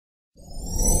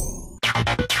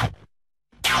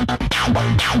So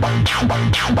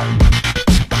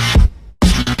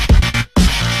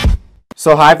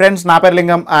hi friends, na peru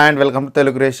Lingam and welcome to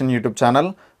Telugu YouTube channel.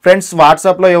 Friends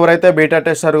వాట్సాప్లో ఎవరైతే beta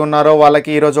tester ఉన్నారో వాళ్ళకి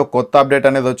ఈరోజు ఒక కొత్త అప్డేట్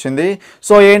అనేది వచ్చింది.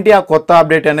 సో ఏంటి ఆ కొత్త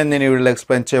అప్డేట్ అనేది నేను ఈ వీడియోలో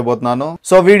ఎక్స్ప్లెయిన్ చేయబోతున్నాను.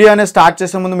 సో వీడియో అనేది స్టార్ట్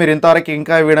చేసే ముందు మీరు ఇంతవరకు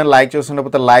ఇంకా ఈ వీడియోని లైక్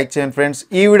చేస్తుండకపోతే లైక్ చేయండి ఫ్రెండ్స్.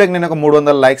 ఈ వీడియోకి నేను ఒక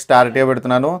 300 లైక్స్ టార్గెట్గా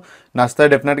పెడుతున్నాను. నచ్చితే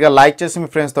డెఫినెట్గా లైక్ చేసి మీ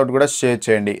ఫ్రెండ్స్ తోటి కూడా షేర్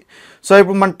చేయండి. సో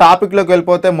ఇప్పుడు మన టాపిక్లోకి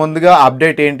వెళ్ళిపోతే ముందుగా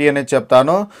అప్డేట్ ఏంటి అనేది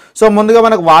చెప్తాను. సో ముందుగా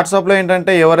మనకు వాట్సాప్లో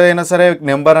ఏంటంటే ఎవరైనా సరే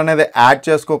నెంబర్ అనేది యాడ్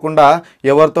చేసుకోకుండా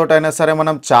ఎవరితోటైనా సరే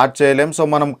మనం చాట్ చేయలేం. సో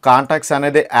మనం కాంటాక్ట్స్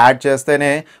అనేది యాడ్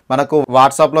చేస్తేనే మనకు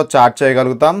వాట్సాప్లో చాట్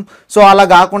చేయగలుగుతాం. సో అలా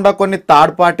కాకుండా కొన్ని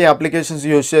థర్డ్ పార్టీ అప్లికేషన్స్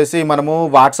యూజ్ చేసి మనము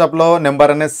వాట్సాప్లో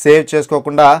నెంబర్ అనేది సేవ్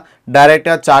చేసుకోకుండా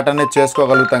డైరెక్ట్గా చాట్ అనేది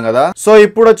చేసుకోగలుగుతాం కదా. సో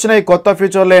ఇప్పుడు వచ్చిన ఈ కొత్త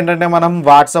ఫీచర్లో ఏంటంటే మనం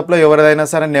వాట్సాప్లో ఎవరైనా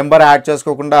సరే నెంబర్ యాడ్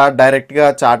చేసుకోకుండా డైరెక్ట్గా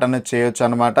చాట్ అనేది చేయొచ్చు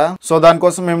అనమాట. సో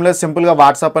దానికోసం ఏం లేదు, సింపుల్గా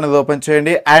వాట్సాప్ అనేది ఓపెన్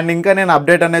చేయండి. అండ్ ఇంకా నేను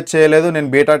అప్డేట్ అనేది చేయలేదు, నేను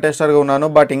బీటా టెస్టర్గా ఉన్నాను,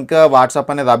 బట్ ఇంకా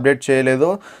వాట్సాప్ అనేది అప్డేట్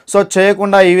చేయలేదు. సో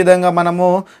చేయకుండా ఈ విధంగా మనము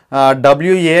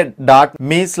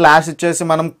WA.me/ ఇచ్చేసి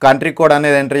మనం కంట్రీ కోడ్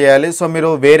అనేది ఎంటర్ చేయాలి. సో మీరు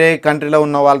వేరే కంట్రీలో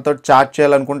ఉన్న వాళ్ళతో చాట్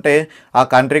చేయాలనుకుంటే ఆ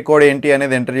కంట్రీ కోడ్ ఏంటి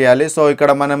అనేది ఎంటర్ చేయాలి. సో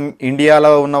ఇక్కడ మనం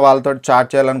ఇండియాలో ఉన్న వాళ్ళతో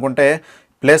చాట్ చేయాలనుకుంటే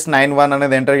 +91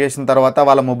 అనేది ఎంటర్ చేసిన తర్వాత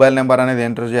వాళ్ళ మొబైల్ నెంబర్ అనేది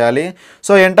ఎంటర్ చేయాలి.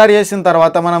 సో ఎంటర్ చేసిన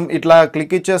తర్వాత మనం ఇట్లా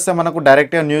క్లిక్ ఇచ్చేస్తే మనకు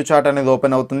డైరెక్ట్గా న్యూ చాట్ అనేది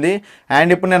ఓపెన్ అవుతుంది.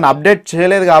 అండ్ ఇప్పుడు నేను అప్డేట్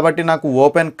చేయలేదు కాబట్టి నాకు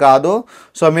ఓపెన్ కాదు.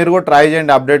 సో మీరు కూడా ట్రై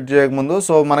చేయండి అప్డేట్ చేయకముందు.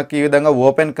 సో మనకి ఈ విధంగా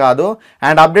ఓపెన్ కాదు.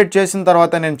 అండ్ అప్డేట్ చేసిన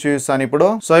తర్వాత నేను చూస్తాను ఇప్పుడు.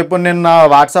 సో ఇప్పుడు నేను నా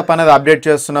వాట్సాప్ అనేది అప్డేట్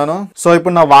చేస్తున్నాను. సో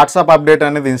ఇప్పుడు నా వాట్సాప్ అప్డేట్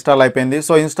అనేది ఇన్స్టాల్ అయిపోయింది.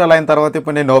 సో ఇన్స్టాల్ అయిన తర్వాత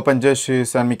ఇప్పుడు నేను ఓపెన్ చేసి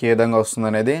చూస్తాను మీకు ఏ విధంగా వస్తుంది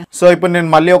అనేది. సో ఇప్పుడు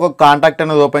నేను మళ్ళీ ఒక కాంటాక్ట్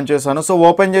అనేది ఓపెన్ చేశాను. సో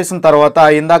ఓపెన్ చేసిన తర్వాత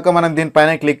ఇందాక మనం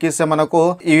దీనిపైన క్లిక్ ఇస్తే మనకు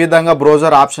ఈ విధంగా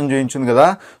బ్రౌజర్ ఆప్షన్ చూపించింది కదా.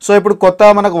 సో ఇప్పుడు కొత్త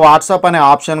మనకు వాట్సాప్ అనే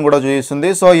ఆప్షన్ కూడా చూపిస్తుంది.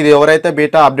 సో ఇది ఎవరైతే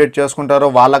బీటా అప్డేట్ చేసుకుంటారో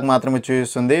వాళ్ళకి మాత్రమే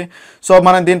చూపిస్తుంది. సో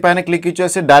మనం దీనిపైన క్లిక్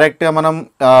ఇచ్చేసి డైరెక్ట్ గా మనం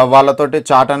వాళ్ళతోటి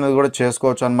చాట్ అనేది కూడా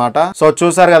చేసుకోవచ్చు అనమాట. సో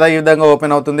చూసారు కదా ఈ విధంగా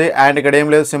ఓపెన్ అవుతుంది. అండ్ ఇక్కడ ఏం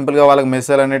లేదు, సింపుల్ గా వాళ్ళకి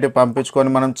మెసేజ్ అనేవి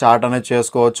పంపించుకొని మనం చాట్ అనేది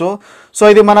చేసుకోవచ్చు. సో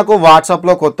ఇది మనకు వాట్సాప్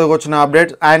లో కొత్తగా వచ్చిన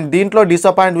అప్డేట్. అండ్ దీంట్లో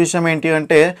డిసప్పాయింట్ విషయం ఏంటి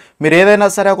అంటే మీరు ఏదైనా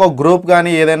సరే ఒక గ్రూప్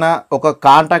కానీ ఏదైనా ఒక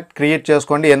కాంటాక్ట్ క్రియేట్ చేసుకోండి.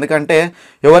 ఎందుకంటే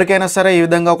ఎవరికైనా సరే ఈ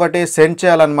విధంగా ఒకటి సెండ్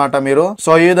చేయాలన్నమాట మీరు.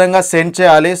 సో ఈ విధంగా సెండ్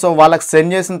చేయాలి. సో వాళ్ళకి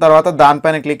సెండ్ చేసిన తర్వాత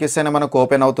దానిపైన క్లిక్ ఇస్తేనే మనకు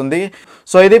ఓపెన్ అవుతుంది.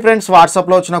 సో ఇది ఫ్రెండ్స్ వాట్సాప్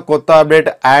లో వచ్చిన కొత్త అప్డేట్.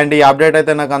 అండ్ ఈ అప్డేట్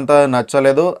అయితే నాకు అంత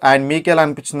నచ్చలేదు. అండ్ మీకు ఎలా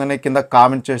అనిపించిందని కింద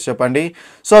కామెంట్ చేసి చెప్పండి.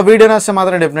 సో వీడియో నచ్చితే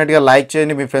మాత్రం డెఫినెట్ గా లైక్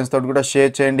చేయండి, మీ ఫ్రెండ్స్ తోటి కూడా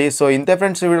షేర్ చేయండి. సో ఇంతే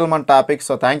ఫ్రెండ్స్ ఈ వీడియో మన topic.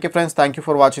 So thank you friends, thank you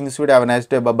for watching this video. Have a nice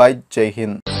day. By by. జై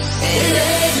హింద్.